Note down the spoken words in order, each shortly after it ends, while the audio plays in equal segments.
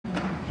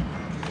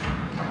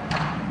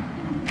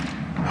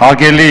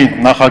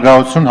Հարգելի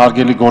նախագահություն,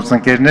 հարգելի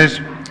գործընկերներ,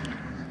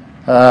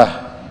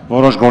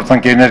 որոշ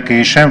գործընկերներ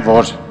կհիշեն,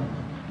 որ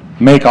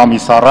մեկ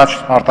ամիս առաջ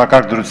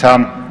արտակարգ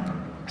դրության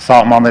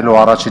սահմանելու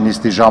առաջին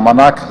նիստի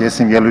ժամանակ ես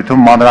իմ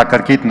ելույթում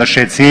մանրակրկիտ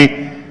նշեցի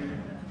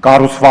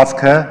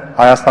կառուցվածքը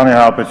Հայաստանի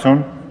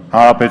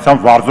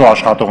Հանրապետության վարձու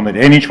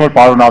աշխատողների։ Այն ինչ որ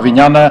պարոն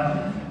Ավինյանը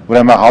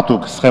ուրեմն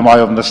հատուկ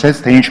սխեմայով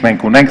նշեց, թե ինչ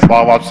մենք ունենք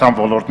զբաղվածության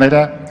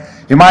ոլորտները։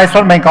 Հիմա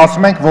այսօր մենք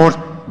ասում ենք,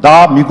 որ դա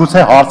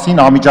միգուցե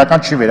հարցին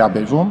անմիջական չի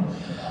վերաբերվում,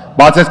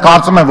 բայց ես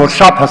կարծում եմ, որ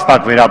շատ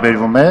հստակ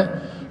վերաբերվում է,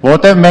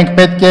 որովհետև մենք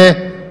պետք է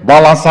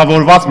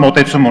բալանսավորված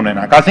մոտեցում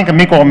ունենանք։ Այսինքն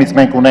մի կողմից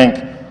մենք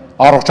ունենք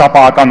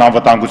առողջապահական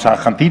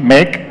անվտանգության խնդիր,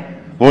 մեկ,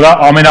 որը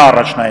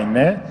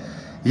ամենաառաջնայինն է,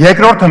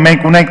 երկրորդը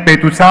մենք ունենք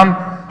պետության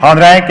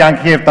հանրային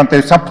կյանքի եւ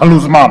տնտեսության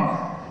փլուզման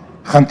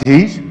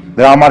խնդիր,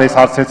 դրա համար ես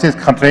հարցրեցի, ես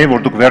խնդրեի, որ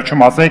դուք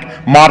վերջում ասեք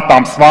մարտ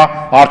ամսվա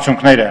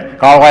արդյունքները,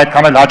 կարող է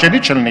այդքան էլ հաճելի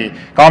չլինի,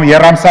 կամ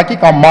եռամսյակի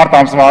կամ մարտ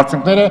ամսվա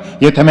արդյունքները,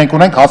 եթե մենք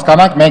ունենք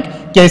հասկանանք, մենք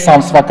կես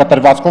ամսվա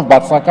կտրվածքով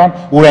բացական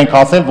ուր ենք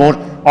ասել, որ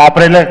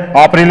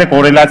ապրիլը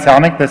կորելացիա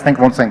անենք,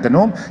 տեսնենք ոնց են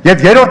գնում,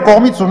 եւ երրորդ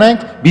կողմից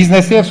ունենք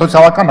բիզնեսի եւ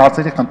սոցիալական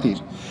հարցերի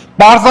խնդիր։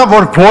 Պարզա,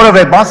 որ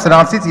որևէ բան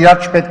սրանցից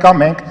իրար չպետքա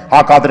մենք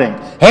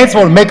հակադրենք։ Հենց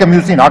որ մեկը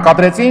մյուսին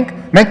հակադրեցինք,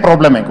 մենք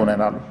խնդրեմ ենք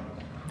ունենալու։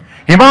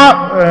 Հիմա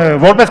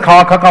որպես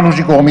քաղաքական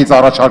ուժի կողմից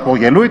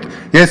առաջարկող ելույթ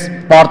ես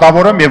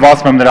պարտավոր եմ եւ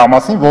ասում եմ նրա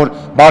մասին, որ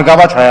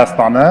Բարգավաճ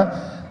Հայաստանը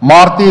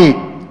մարտի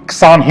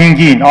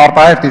 25-ին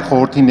արտահերթ իր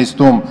խորհրդի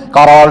նիստում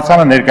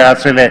կառավարությանը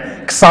ներկայացրել է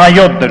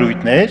 27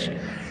 դրույթներ,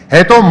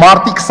 հետո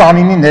մարտի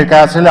 29-ին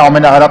ներկայացրել է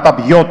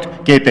ամենահրատապ 7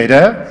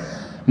 կետերը,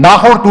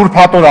 նախորդ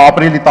ուրբաթ օրը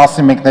ապրիլի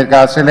 10-ին մենք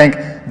ներկայացրել ենք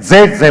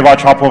ձեր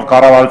ձևաչափով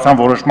կառավարության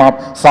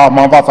որոշմամբ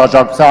սահմանված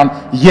աջակցության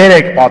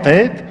 3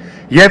 փաթեթ,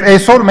 եւ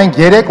այսօր մենք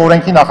 3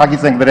 օրենքի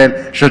նախագիծ ենք դրել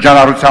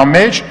շրջանառության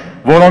մեջ,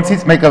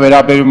 որոնցից մեկը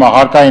վերաբերում է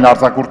հարկային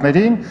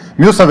արձակուրդներին,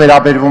 մյուսը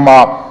վերաբերում է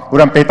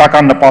ուրեմն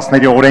պետական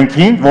նպաստների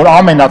օրենքին, որ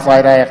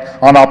ամենածայրահեղ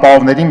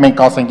անապահովներին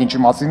մենք ասենք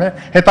ինչի մասին է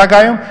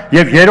հետագայում,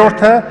 եւ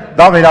երրորդը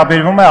դա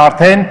վերաբերում է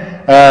արդեն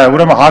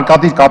ուրեմն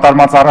հարկադիր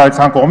կատարման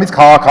ծառայության կողմից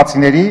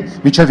քաղաքացիների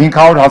մինչև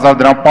 500,000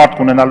 դրամ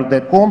պարտք ունենալու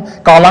դեպքում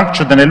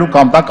կալանք չդնելու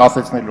կամ դա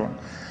կասեցնելու։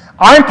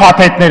 Այն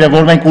փաթեթները,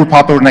 որ մենք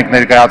ուրբաթ ենք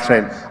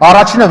ներկայացրել,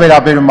 առաջինը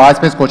վերաբերում է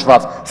այսպես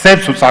կոչված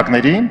սև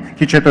ցուցակներին,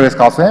 քիչ հետո ես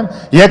կասեմ,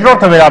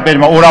 երկրորդը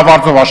վերաբերում է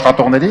օրավարձով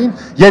աշխատողներին,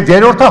 եւ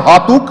երրորդը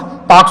հատուկ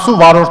տաքսու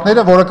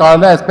վարորդները, որը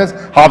կարելի է այսպես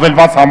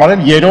հավելված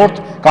համարել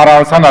երրորդ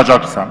կառավարության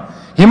աջակցության։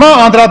 Հիմա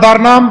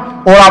անդրադառնամ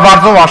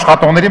օրավարձով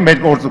աշխատողներին,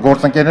 մեր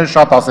գործընկերները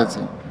շատ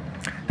ասեցին։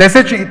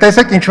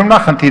 Տեսեք ինչու՞մն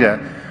է խնդիրը։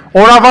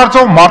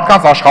 Օրավարձով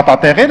մարդկանց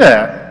աշխատատեղերը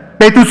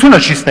պետությունը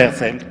չի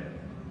ստեղծել։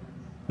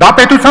 Դա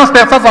պետության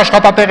ստեղծած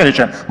աշխատատեղերը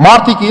չեն։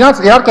 Մարդիկ իրանց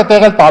իհարկե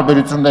տեղել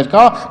տարբերություններ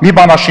կա, մի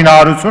բան է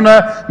շինարարությունը,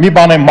 մի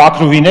բան է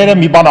մակրուհիները,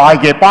 մի բան է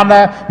այգեպանը,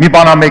 մի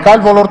բան է մեկ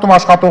այլ ոլորտում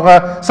աշխատողը,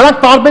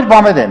 սրանք տարբեր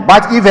բաներ են,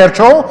 բայց ի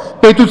վերջո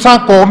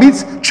պետության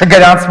կողմից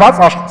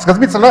չգրանցված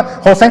սկզբից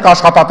խոսենք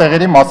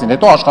աշխատատեղերի մասին,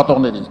 հետո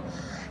աշխատողների։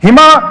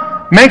 Հիմա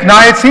մենք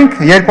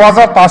նայեցինք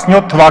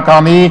 2017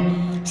 թվականի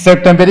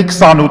սեպտեմբերի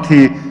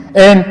 28-ի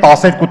N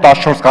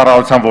 12-14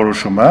 կառավարության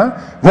որոշումը,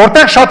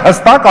 որտեղ շատ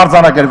հստակ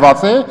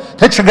արձանագրված է,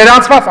 թե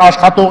չգրանցված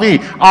աշխատողի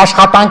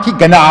աշխատանքի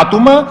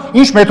գնահատումը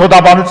ինչ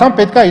մեթոդաբանությամբ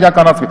պետք է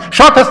իրականացվի։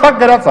 Շատ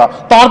հստակ գրած է,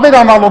 տարբեր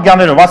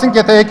անալոգիաներով,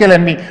 ասենք եթե եկել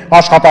են մի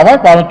աշխատավայր,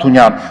 պարոն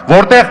Թունյան,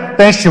 որտեղ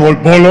տենց չի, որ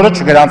բոլորը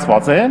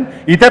չգրանցված են,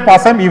 իդեպ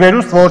ասեմ ի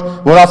վերուստ,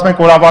 որ ասում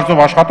ենք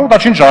օրավարձով աշխատող,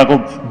 դա չի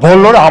նշանակում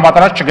բոլորը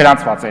համատարած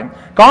չգրանցված են։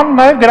 Կան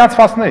նաև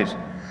գրանցվածներ։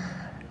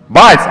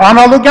 Բայց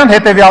անալոգիան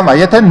հետևյալն է,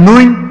 եթե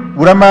նույն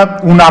ուրեմն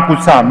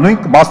ունակության, նույն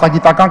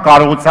մասնագիտական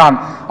կարողության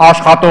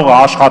աշխատողը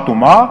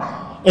աշխատում է,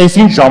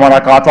 այսինչ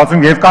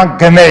ժամանակահատվածում եւ կան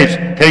գներ,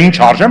 թե ինչ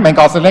արժեն,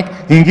 մենք ասել ենք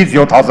 5-ից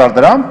 7,000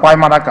 դրամ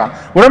պայմանական։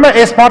 Ուրեմն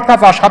այս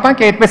մարդկանց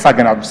աշխատանքը այդպես է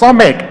գնալու։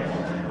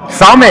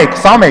 Սա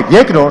մեկ,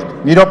 երկրորդ,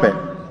 մի րոպե։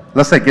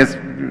 Լսեք, ես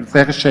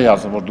տեղից չէի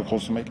ասում, որ դուք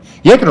խոսում եք։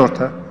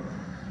 Երկրորդը,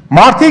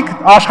 մարդիկ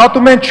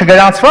աշխատում են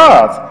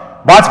չգրանցված,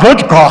 բայց ոչ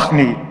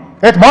գաղտնի։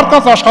 Այդ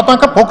մարդկանց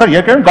աշխատանքը փոքր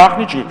երկրում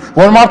գաղտնի չի,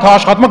 որ մարդը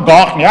աշխատում է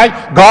գաղտնի, այ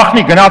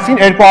գաղտնի գնացին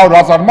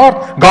 200,000 մարդ,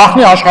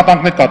 գաղտնի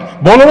աշխատանքներ կա։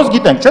 Բոլորս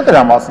գիտենք, չէ՞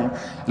 դրա մասին։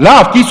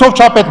 Լավ,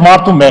 կիսով չափ այդ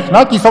մարդու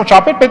մեղնա, կիսով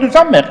չափ այդ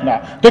պետության մեղնա։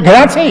 Դե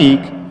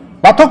գրանցեիք։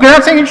 Բա թող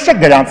գրանցեն, ինչ չէ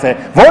գրանցե։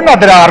 Որն է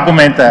դրա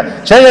արգումենտը։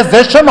 Չէ, ես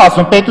ձեզ չեմ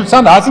ասում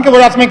պետության, այսինքն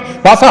որ ասում ենք,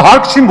 բասա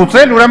հարկ չի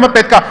մուծել, ուրեմն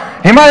պետքա։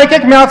 Հիմա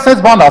եկեք մի հատ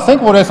sense բան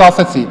ասենք, որ ես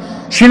ասեցի։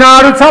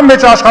 Շինարարության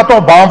մեջ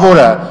աշխատող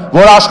բանվորը,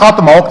 որ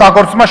աշխատում է,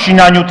 օգտագործում է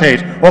շինանյութեր,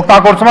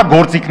 օգտագործում է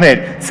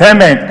գործիքներ,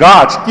 ցեմենտ,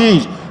 գաչ,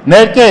 կիր,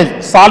 ներկեր,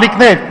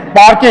 սալիկներ,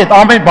 պարկետ,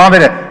 ամեն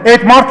բաները,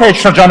 այդ մարդը այդ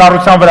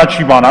շրջանառության վրա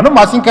չի բանանում,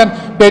 այսինքն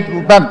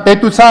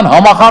պետության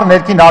համախառն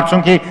ներքին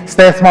արդյունքի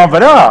ստեղծման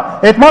վրա,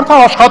 այդ մարդը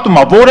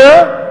աշխատում է, որը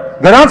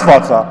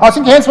գրանցված է,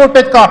 այսինքն հենց որ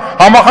պետք է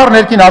համախառն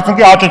ներքին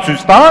արդյունքի աճը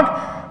ցույց տանք,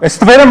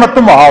 ստվերը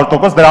մտնում է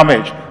 100% դրա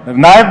մեջ,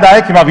 Նաև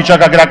նայեք հիմա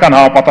վիճակագրական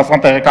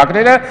համապատասխան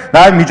տեղեկագրերը,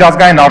 նաև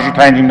միջազգային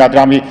արժութային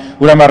հիմնադրամի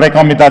ուրեմն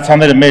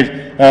ռեկոմենդացիաները մեր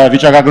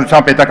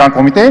վիճակագրության պետական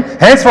կոմիտեին,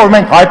 հենց որ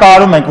մենք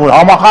հայտարարում ենք, որ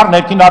համախառն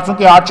ներքին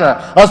արդյունքի աճը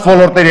ըստ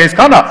ոլորտների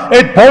այսքան է,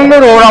 այդ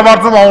բոլորը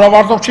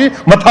օրավարձով չի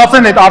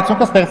մտածեն այդ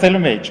արդյունքը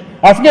ստեղծելու մեջ։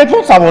 Այսինքն այդ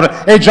ո՞նց է որ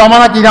այդ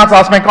ժամանակ իրանց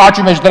ասում ենք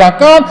աճի մեջ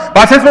դրանք կան,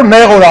 բայց հենց որ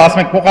նեղորը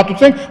ասում ենք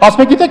փոխհատուցենք,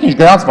 ասում եք գիտեք ինչ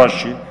գրանցված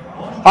չի։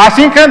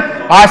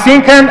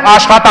 Այսինքն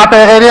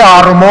աշխատատեղերի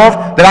առումով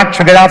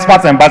դրանք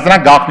չգրանցված են, բայց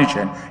դրանք գաղտնի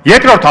չեն։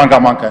 Երկրորդ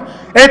հանգամանքը,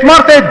 այդ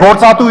մարդը այդ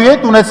գործատուի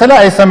հետ ունեցել է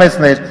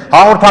SMS-ներ,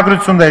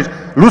 հաղորդագրություններ,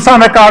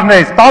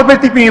 լուսանկարներ,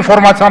 տարբեր տիպի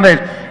ինֆորմացիաներ։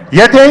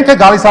 Եթե ինքը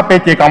գալիս է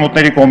պետ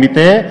եկամուտների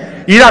կոմիտե,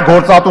 իր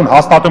գործատուն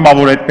հաստատում է,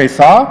 որ այդպես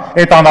է,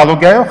 այդ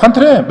անալոգիայով,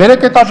 խնդրեմ,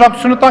 բերեք այդ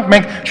աջակցությունը տանք,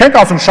 մենք չենք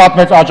ասում շատ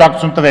մեծ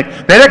աջակցություն տվեք,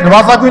 բերեք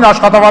նվազագույն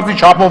աշխատավարձի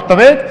չափով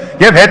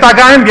տվեք եւ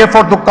հետագայում, երբ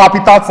որ դուք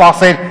կապիտալ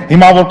ծախսեր,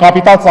 հիմա որ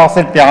կապիտալ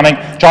ծախսեր պիտի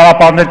անենք,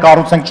 ճանապարհներ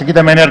կառուցենք,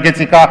 չգիտեմ,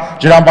 էներգետիկա,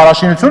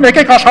 ջրամբարաշինություն,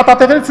 եկեք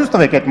աշխատատեղերը ցույց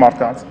տվեք այդ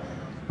մարդկանց։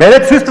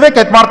 Բերեք ցույց տվեք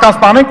այդ մարդկանց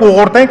տանենք,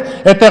 ուղղորդենք,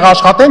 այդտեղ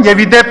աշխատեն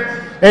եւ իդեպ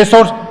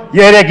այսօր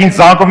երեկ ինձ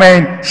զանգում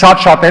էին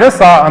շատ-շատերը,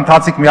 սա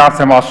ընթացիկ մի հարց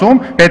եմ ասում,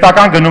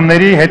 պետական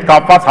գնումների հետ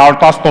կապված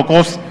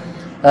 110%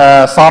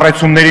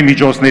 սառեցումների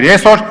միջոցների։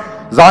 Այսօր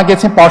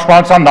զանգեցին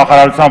Պաշտպանության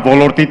նախարարության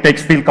ոլորտի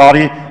տեքստիլ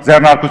կարի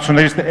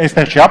ձեռնարկություններից,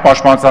 այստեղ չի,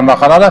 Պաշտպանության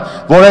նախարարը,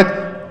 որ այդ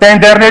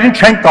տենդերներին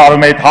չենք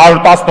կարում այդ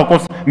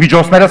 110%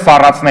 միջոցները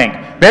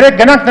սառացնենք։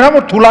 Բերեք գնանք նրան,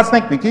 որ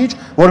թույլատնենք մի քիչ,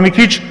 որ մի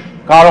քիչ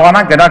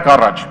կարողանանք գնանք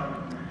առաջ։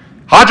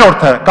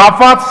 Հաջորդը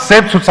կապված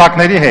սև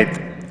ցուցակների հետ։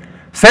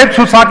 Սև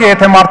ցուցակը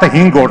եթե մարդը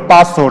 5 օր,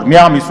 10 օր, մի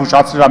ամիս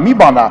ուշացրել է, մի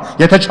բան է,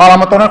 եթե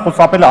չարամտորեն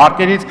խուսափել է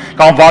հարկերից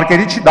կամ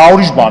վարկերից, դա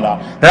ուրիշ բան է։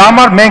 Դրա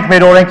համար մենք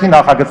մեր օրենքի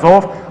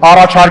նախագծով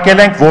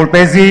առաջարկել ենք,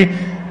 որպեսզի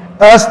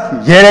ըստ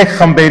 3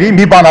 խմբերի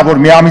մի բան է,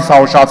 որ մի ամիս է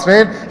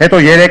ուշացրել,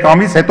 հետո 3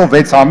 ամիս, հետո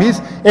 6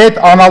 ամիս, այդ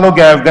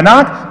անալոգիայով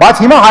գնանք,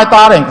 բայց հիմա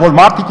հայտարարենք, որ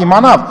մարդիկ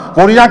իմանան,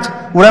 որ իրանք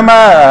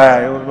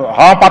ուրեմն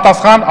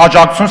համապատասխան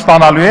աջակցություն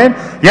ստանալու են,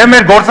 եւ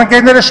մեր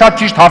գործընկերները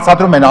շատ ճիշտ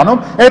հարցադրում են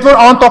անում, այդ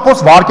որ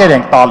անտոկոս վարկեր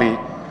ենք տալի։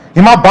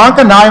 Հիմա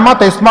բանկը նայում է,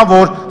 տեսնում է,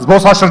 որ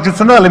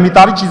զբոսաշրջությունը հələ մի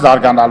տարի չի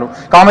զարգանալու,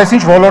 կամ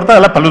այսինչ ոլորտը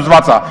հələ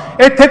փլուզված է։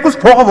 Այդ թեկուզ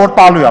փողը որ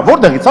տալու է,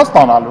 որտեղից է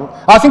ստանալու։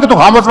 Այսինքն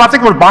դուք համոզված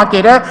եք, որ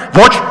բանկերը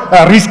ոչ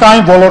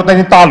ռիսկային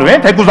ոլորտներին տալու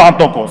են, թեկուզ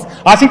անտոկոս։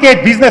 Այսինքն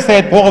այդ բիզնեսը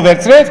այդ փողը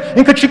վերցրեց,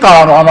 ինքը չի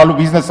կարողանալու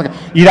բիզնեսը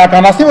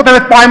իրականացնել, որտեղ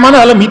այդ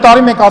պայմանը հələ մի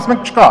տարի մենք ասում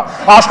ենք չկա։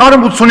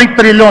 Աշխարհում 85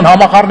 տրիլիոն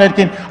համախառն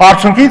ներքին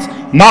արդյունքից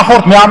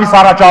նախորդ մի ամիս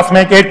առաջ ասում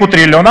ենք 2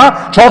 տրիլիոն է,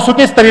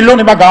 4.5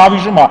 տրիլիոն հիմա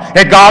գահավիժում է։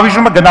 Այդ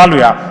գահավիժումը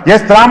գնալու է։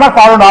 Ես դրա համար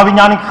պարոն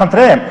Ավինյանին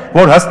խնդրեմ,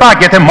 որ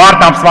հստակ եթե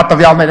մարտ ամսվա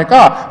տվյալները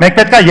կա, մենք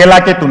պետք է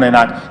ելակետ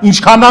ունենանք։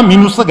 Ինչքան է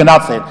մինուսը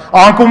գնացել։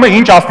 Անկումը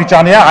ինչ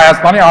աստիճանի է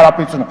Հայաստանի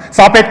Հանրապետությունը։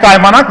 Սա պետք է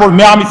իմանանք, որ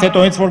մի ամիս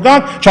հետո հենց որ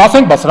գանք,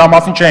 չասենք, բա սրա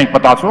մասին չենք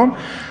մտածում։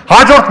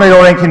 Հաջորդ մեր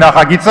օրենքի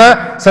նախագիծը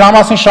սրա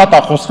մասին շատ է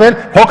խոսվել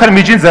փոքր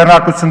միջին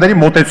ձեռնարկությունների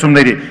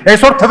մոտեցումների։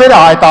 Այսօր թվերը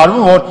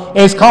հայտարարվում,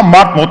 որ այսքան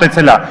մարդ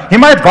մոտեցել է։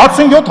 Հիմա այդ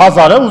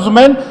 67000-ը ուզում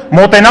են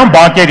մոտենան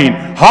բանկերին,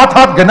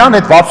 հատ գնան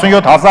այդ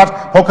 67000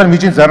 փոքր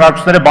միջին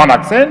ձեռնարկությունները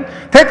բանակցեն,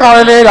 թե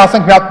կարելի է,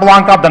 ասենք, մի հատ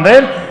պլանկա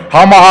դնել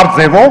համահար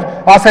ձևով,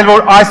 ասել,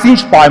 որ այսինչ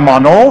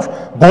պայմանով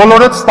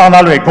բոլորը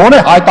ստանալու է, գոնե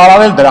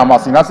հայտարարել դրա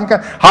մասին,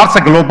 ասինքն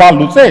հարցը գլոբալ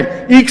լուծել,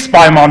 X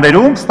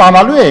պայմաններում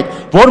ստանալու է,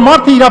 որ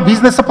մարդը իր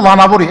բիզնեսը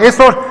պլանավորի։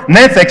 Այսօր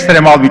նենց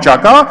էքստրեմալ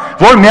վիճակ է,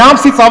 որ մի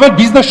ամսից ավել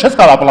բիզնես չես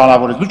կարող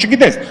պլանավորել, դու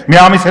չգիտես մի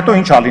ամիս հետո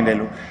ինչ ա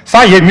լինելու։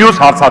 Սա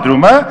մյուս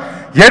հարցադրումը,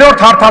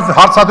 երրորդ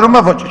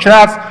հարցադրումը,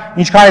 չնայած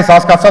ինչքան ես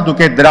հասկացա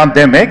դուք այդ դրան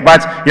դեմ եք,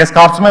 բայց ես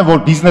կարծում եմ,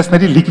 որ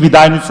բիզնեսների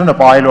լիկվիդայնությունը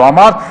պահելու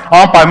համար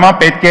անպայման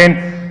պետք են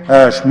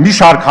մի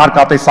շարք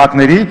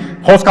հարկատեսակների,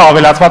 խոսքը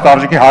ավելացված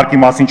արժեքի հարկի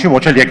մասին չի,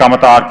 ոչ էլ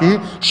եկամտահարկի,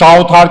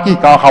 շահութարկի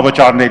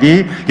կանխավճարների,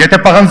 եթե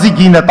պղնձի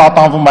գինը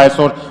տատանվում է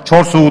այսօր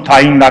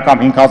 4.8-ին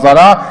կամ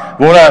 5000-ա,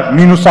 որը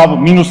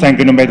մինուս են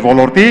գնում այդ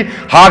ոլորտի,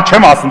 հարկ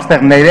չեմ ասում,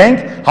 ստեղ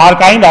ներենք,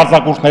 հարկային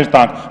արձակուրդներ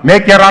տանք,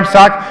 1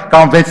 եռամսյակ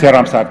կամ 6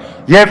 եռամսյակ։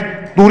 Եվ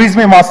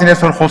տուրիզմի մասին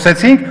այսօր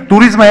խոսեցինք,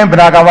 տուրիզմը այն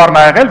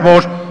բնագավառն ա եղել,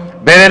 որ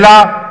բերել է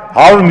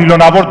 100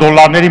 միլիոնավոր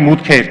դոլարների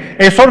մուտքեր։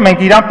 Այսօր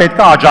մենք իրան պետք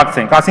է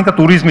աջակցենք, ասինքն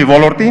туриզմի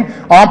ոլորտին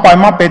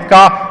անպայման պետք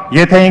է,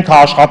 եթե ինքը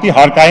աշխատի,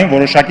 հարկային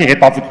որոշակի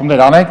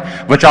հետաձգումներ անենք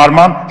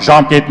վճարման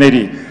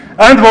ժամկետների։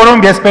 Ընդ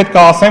որում ես պետք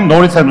է ասեմ,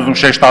 նորից եմ ուզում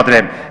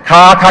շեշտադրեմ,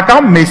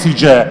 քաղաքական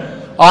մեսիջը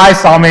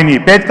այս ամենի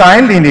պետք է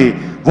այն լինի,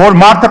 որ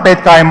մարդը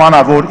պետք է իմանա,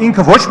 որ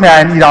ինքը ոչ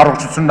միայն իր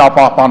առողջությունն է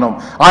պահպանում,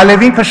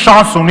 այլև ինքը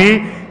շանս ունի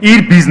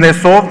իր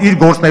բիզնեսով, իր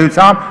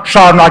գործունեությամբ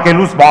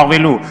շարունակելու,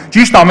 զբաղվելու։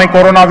 Ճիշտ է, մենք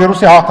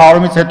կորոնավիրուսի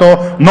հաղթահարումից հետո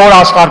նոր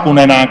աշխարհ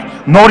կունենանք,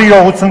 նոր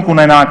իրողություն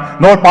կունենանք,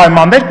 նոր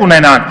պայմաններ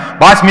կունենանք,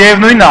 բայց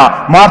միևնույնն է,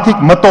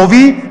 մարդիկ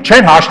մտովի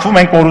չեն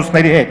հաշտվում այն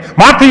կորուստների հետ։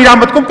 Մարդը իր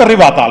մտքում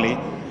կռիվ է տալի։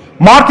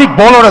 Մարդիկ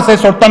բոլորս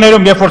այսօր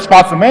տներում երբ որ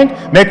սպասում ենք,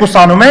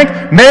 մեկուսանում ենք,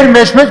 մեր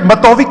մեջ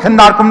մտովի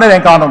քննարկումներ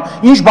ենք անում։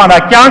 Ինչ բան է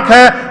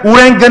կյանքը,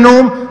 ուր են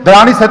գնում,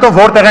 դրանից հետո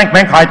որտեղ ենք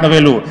մենք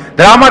հայտնվելու։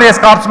 Դրա համար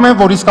ես կարծում եմ,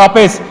 որ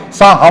իսկապես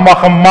սա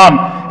համախմբման,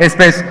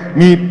 այսպես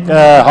մի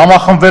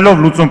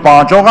համախմբվելով լուծում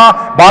պահանջող է,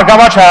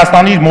 Բարգավաճ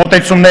Հայաստանի իր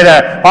մոտեցումները,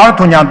 պարոն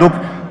Թունյան, դուք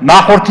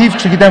նախորդիվ,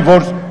 չգիտեմ,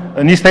 որ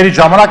նիստերի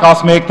ժամանակ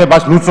ասում եք, թե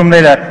բայց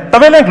լուծումները,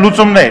 տվել ենք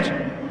լուծումներ,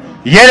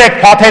 3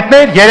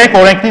 փաթեթներ, 3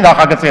 օրենքների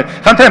նախագծեր,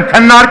 խնդրեմ,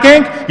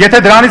 քննարկենք, եթե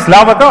դրանից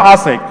լավը կա,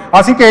 ասեք,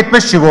 ասինքն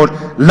այդպես չի, որ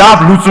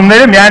լավ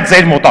լուծումները միայն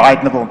ձեր մոտ է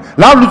հայտնվում,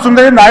 լավ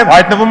լուծումները նաև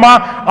հայտնվում է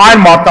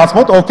այլ մարդկանց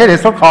մոտ, ովքեր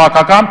այսօր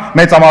քաղաքական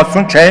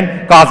մեծամասնություն չեն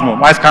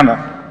կազմում, այսքանը